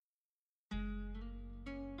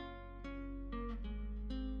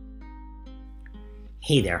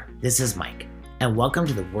Hey there, this is Mike, and welcome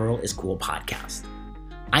to the Rural is Cool podcast.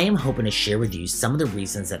 I am hoping to share with you some of the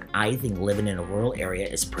reasons that I think living in a rural area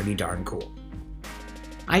is pretty darn cool.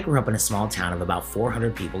 I grew up in a small town of about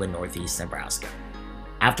 400 people in northeast Nebraska.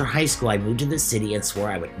 After high school, I moved to the city and swore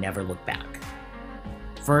I would never look back.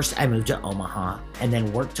 First, I moved to Omaha, and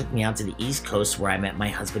then work took me out to the East Coast where I met my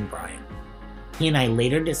husband Brian. He and I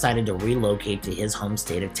later decided to relocate to his home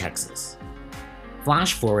state of Texas.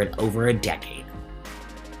 Flash forward over a decade.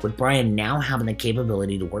 With Brian now having the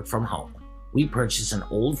capability to work from home, we purchased an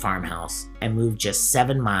old farmhouse and moved just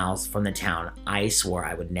 7 miles from the town I swore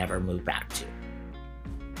I would never move back to.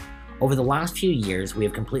 Over the last few years, we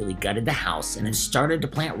have completely gutted the house and have started to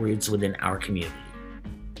plant roots within our community.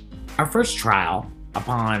 Our first trial,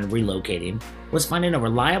 upon relocating, was finding a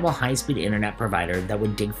reliable high-speed internet provider that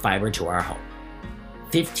would dig fiber to our home.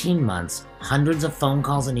 15 months, hundreds of phone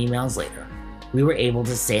calls and emails later, we were able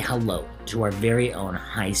to say hello to our very own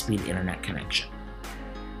high-speed internet connection.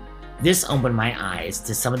 This opened my eyes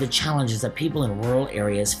to some of the challenges that people in rural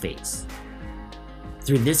areas face.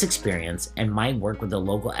 Through this experience and my work with the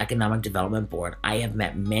local economic development board, I have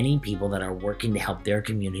met many people that are working to help their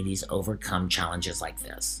communities overcome challenges like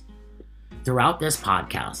this. Throughout this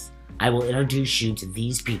podcast, I will introduce you to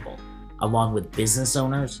these people, along with business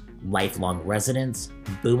owners, lifelong residents,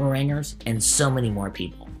 boomerangers, and so many more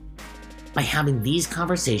people. By having these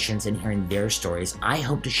conversations and hearing their stories, I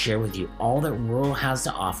hope to share with you all that rural has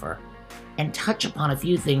to offer and touch upon a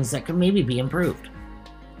few things that could maybe be improved.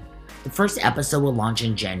 The first episode will launch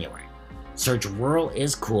in January. Search Rural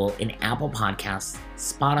is Cool in Apple Podcasts,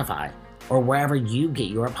 Spotify, or wherever you get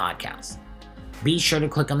your podcasts. Be sure to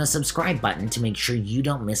click on the subscribe button to make sure you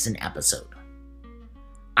don't miss an episode.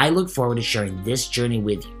 I look forward to sharing this journey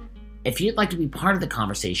with you. If you'd like to be part of the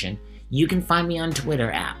conversation, you can find me on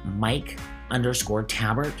Twitter at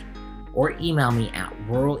Mike_Tabert or email me at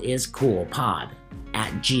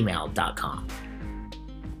ruraliscoolpod@gmail.com.